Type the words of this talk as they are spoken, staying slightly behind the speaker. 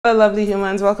Hello lovely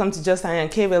humans, welcome to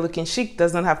justiandk, where looking chic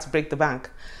does not have to break the bank.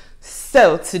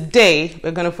 So today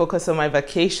we're going to focus on my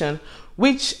vacation,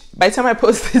 which by the time I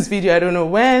post this video I don't know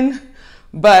when,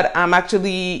 but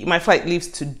my flight leaves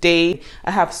today. I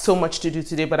have so much to do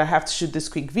today, but I have to shoot these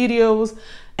quick videos,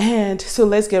 and so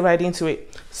let's get right into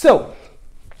it. So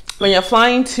when you're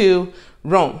flying to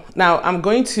Rome, now I'm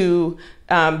going to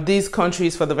these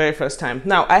countries for the very first time.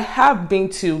 Now I have been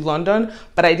to London,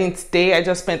 but I didn't stay. I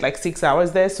just spent like 6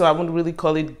 hours there, so I wouldn't really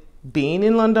call it being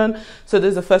in London. So this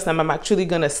is the first time I'm actually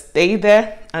gonna stay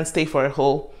there and stay for a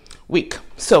whole week.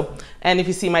 So, and if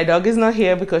you see, my dog is not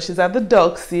here because she's at the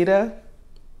dog sitter.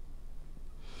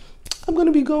 I'm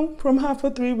gonna be gone from her for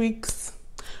 3 weeks.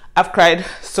 I've cried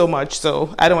so much,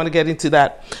 so I don't want to get into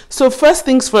that. So first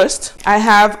things first, I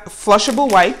have flushable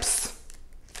wipes.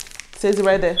 Says it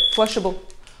right there,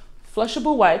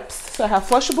 flushable wipes. So I have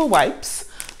flushable wipes,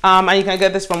 and you can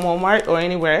get this from Walmart or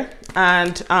anywhere.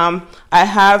 And I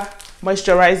have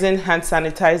moisturizing hand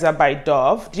sanitizer by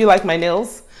Dove. Do you like my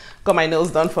nails? Got my nails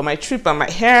done for my trip and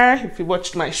my hair, if you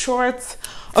watched my shorts.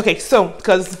 Okay, so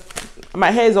because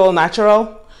my hair is all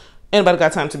natural, anybody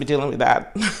got time to be dealing with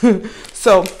that?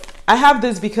 So I have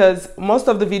this because most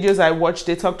of the videos I watched,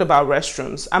 they talked about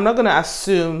restrooms. I'm not gonna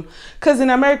assume, because in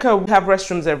America we have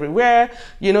restrooms everywhere,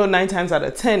 you know, 9 times out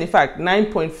of 10, in fact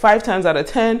 9.5 times out of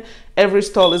 10, every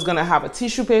stall is gonna have a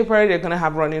tissue paper, they're gonna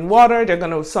have running water, they're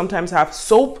gonna sometimes have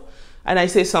soap. And I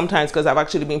say sometimes because I've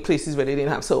actually been places where they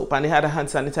didn't have soap and they had a hand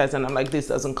sanitizer, and I'm like, this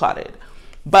doesn't cut it.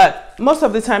 But most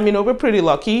of the time, you know, we're pretty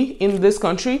lucky in this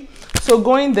country. So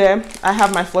going there, I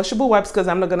have my flushable wipes because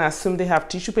I'm not gonna assume they have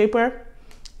tissue paper,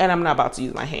 and I'm not about to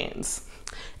use my hands.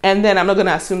 And then I'm not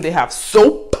gonna assume they have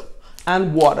soap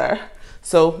and water.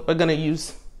 So we're gonna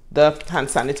use the hand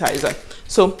sanitizer.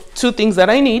 So 2 things that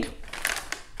I need.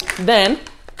 Then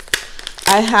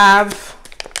I have,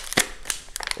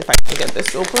 if I can get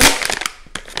this open.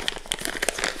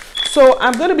 So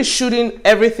I'm gonna be shooting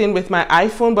everything with my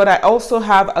iPhone, but I also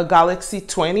have a Galaxy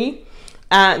 20.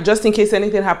 Just in case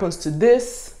anything happens to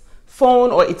this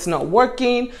phone or it's not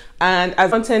working. And as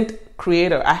a content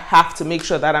creator, I have to make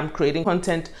sure that I'm creating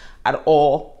content at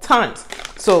all times.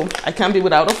 So I can't be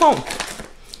without a phone.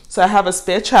 So I have a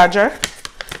spare charger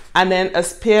and then a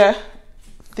spare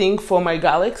thing for my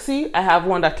Galaxy. I have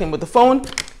one that came with the phone.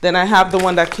 Then I have the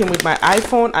one that came with my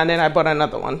iPhone, and then I bought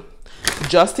another one.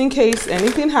 Just in case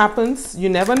anything happens, you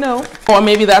never know. Or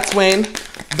maybe that's when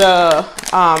the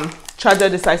charger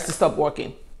decides to stop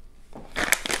working.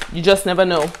 You just never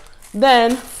know.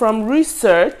 Then from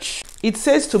research, it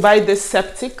says to buy this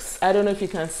Septics. I don't know if you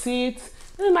can see it.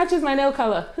 It matches my nail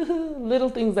color. Little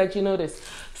things that you notice.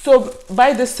 So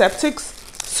buy this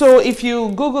Septics. So if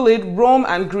you Google it, Rome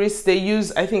and Greece, they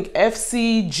use, I think,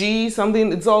 FCG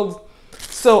something. It's all.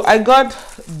 So I got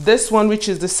this one, which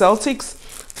is the Celtics,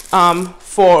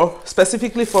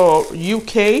 specifically for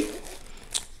UK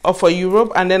or for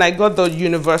Europe. And then I got the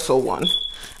universal one.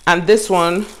 And this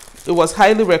one, it was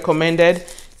highly recommended.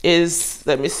 Is,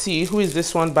 let me see, who is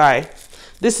this one by?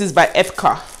 This is by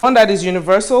Epka. One that is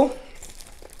universal.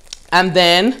 And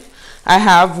then I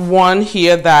have one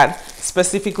here that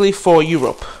specifically for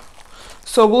Europe.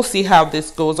 So we'll see how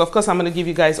this goes. Of course, I'm going to give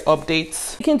you guys updates.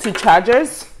 Speaking to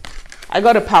chargers, I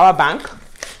got a power bank.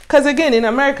 Because again, in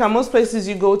America, most places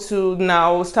you go to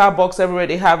now, Starbucks, everywhere,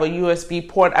 they have a USB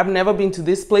port. I've never been to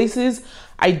these places.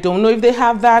 I don't know if they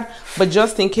have that, but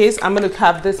just in case, I'm going to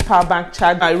have this power bank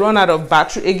charged. I run out of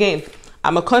battery. Again,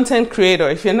 I'm a content creator.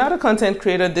 If you're not a content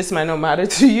creator, this might not matter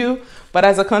to you. But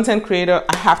as a content creator,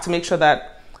 I have to make sure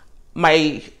that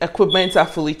my equipment are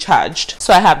fully charged.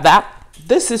 So I have that.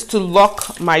 This is to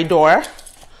lock my door.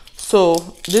 So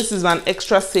this is an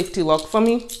extra safety lock for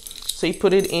me. So you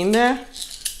put it in there.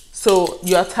 So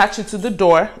you attach it to the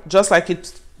door, just like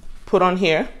it's put on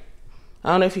here. I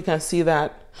don't know if you can see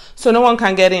that. So no one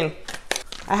can get in.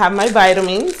 I have my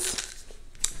vitamins,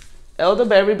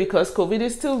 elderberry because COVID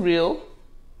is still real,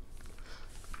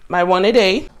 my 1 a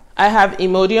day. I have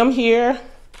Imodium here,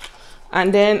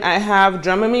 and then I have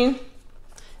Dramamine,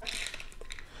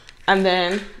 and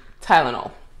then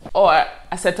Tylenol, or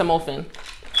acetaminophen.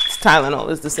 Tylenol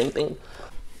is the same thing.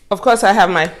 Of course, I have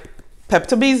my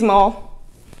Pepto-Bismol.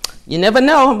 You never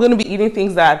know, I'm going to be eating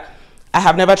things that I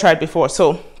have never tried before.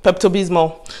 So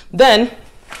Pepto-Bismol. Then,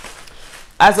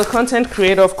 as a content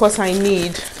creator, of course, I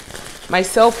need my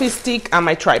selfie stick and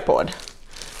my tripod.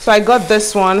 So I got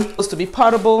this one, supposed to be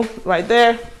portable right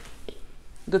there.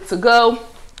 Good to go.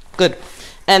 Good.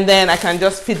 And then I can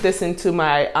just fit this into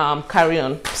my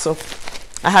carry-on. So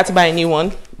I had to buy a new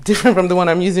one, different from the one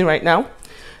I'm using right now.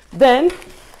 Then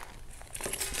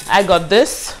I got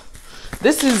this.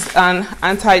 This is an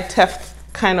anti-theft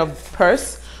kind of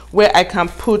purse where I can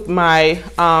put my,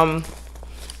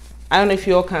 I don't know if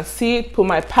you all can see it, put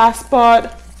my passport,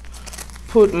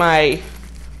 put my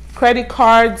credit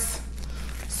cards,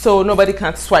 so nobody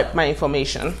can swipe my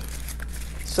information.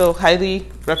 So highly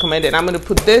recommended. I'm going to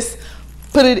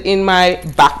put it in my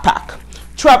backpack.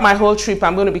 Throughout my whole trip,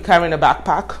 I'm going to be carrying a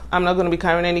backpack. I'm not going to be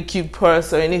carrying any cute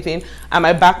purse or anything. And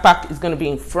my backpack is going to be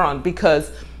in front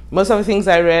because most of the things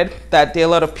I read that there are a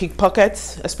lot of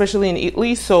pickpockets, especially in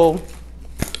Italy. So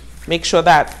make sure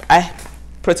that I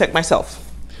protect myself.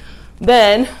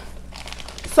 Then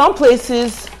some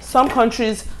places, some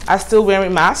countries are still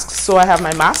wearing masks. So I have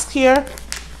my mask here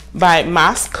by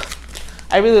Mask.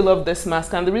 I really love this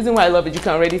mask, and the reason why I love it, you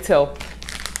can already tell.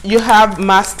 You have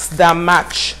masks that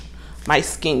match my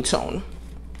skin tone.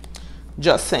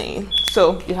 Just saying.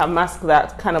 So you have masks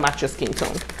that kind of match your skin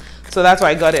tone. So that's why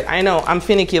I got it. I know, I'm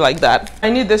finicky like that. I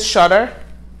need this shutter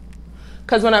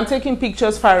because when I'm taking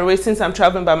pictures far away, since I'm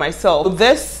traveling by myself, with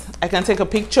this, I can take a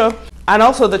picture. And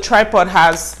also the tripod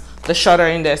has the shutter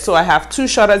in there. So I have 2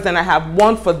 shutters, then I have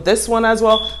one for this one as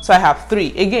well. So I have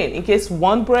 3. Again, in case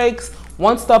one breaks,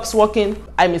 one stops working,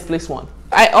 I misplace one.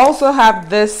 I also have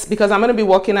this because I'm going to be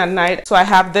working at night. So I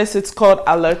have this, it's called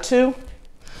Alert 2.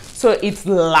 So it's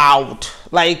loud.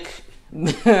 Like,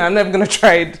 I'm never going to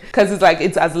try it because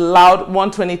it's as loud,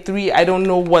 123. I don't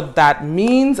know what that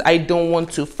means. I don't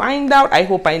want to find out. I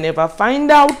hope I never find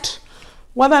out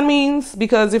what that means,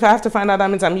 because if I have to find out, that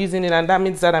means I'm using it, and that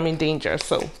means that I'm in danger.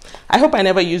 So I hope I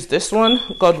never use this one,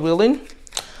 God willing.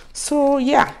 So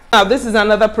yeah. Now this is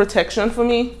another protection for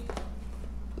me.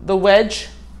 The wedge,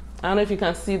 I don't know if you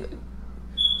can see,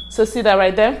 so see that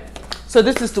right there? So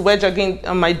this is the wedge again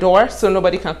on my door so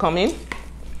nobody can come in.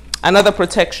 Another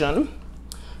protection.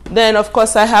 Then of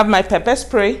course I have my pepper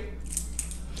spray.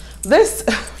 This,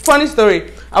 funny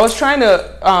story, I was trying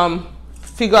to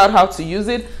figure out how to use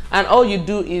it, and all you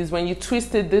do is when you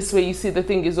twist it this way, you see the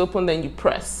thing is open, then you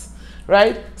press,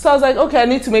 right? So I was like, okay, I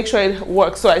need to make sure it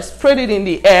works. So I sprayed it in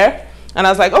the air and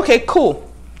I was like, okay, cool.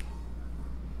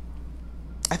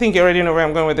 I think you already know where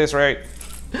I'm going with this, right?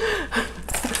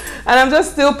 And I'm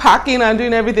just still packing and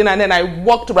doing everything, and then I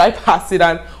walked right past it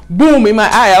and boom, in my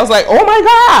eye. I was like, oh my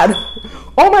God.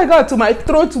 Oh my God, to my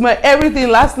throat, to my everything.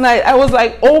 Last night, I was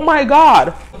like, oh my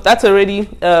God. That's already,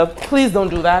 please don't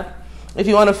do that. If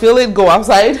you want to feel it, go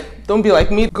outside. Don't be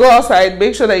like me. Go outside,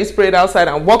 make sure that you spray it outside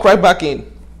and walk right back in.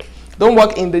 Don't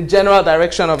walk in the general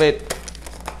direction of it.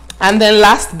 And then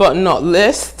last but not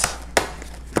least,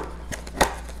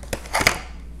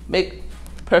 make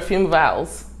perfume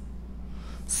vials.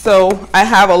 So I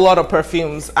have a lot of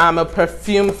perfumes. I'm a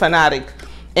perfume fanatic,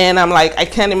 and I'm like, I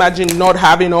can't imagine not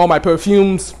having all my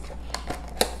perfumes.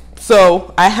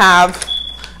 So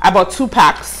I bought 2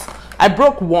 packs. I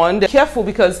broke one. Be careful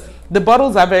because the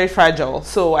bottles are very fragile.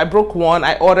 So I broke one.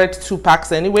 I ordered 2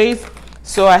 packs anyways.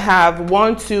 So I have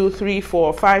 1, 2, 3,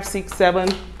 4, 5, 6, 7,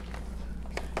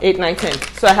 8, 9, 10.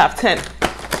 So I have 10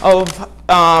 of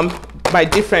my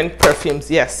different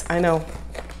perfumes. Yes, I know.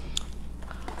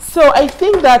 So I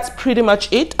think that's pretty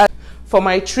much it for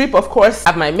my trip. Of course, I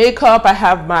have my makeup, I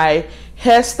have my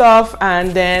hair stuff,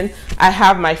 and then I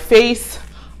have my face,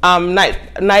 night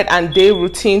and day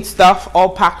routine stuff all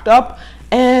packed up.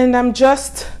 And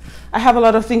I have a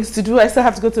lot of things to do. I still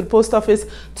have to go to the post office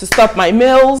to stop my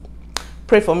mails.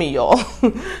 Pray for me, y'all.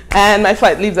 And my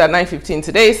flight leaves at 9:15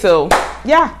 today. So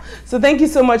yeah, so thank you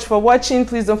so much for watching.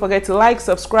 Please don't forget to like,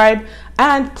 subscribe,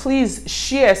 and please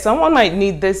share. Someone might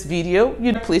need this video.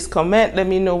 Please comment, let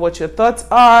me know what your thoughts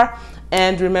are.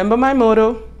 And remember my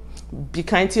motto: be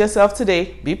kind to yourself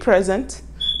today, be present,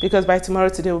 because by tomorrow,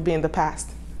 today will be in the past.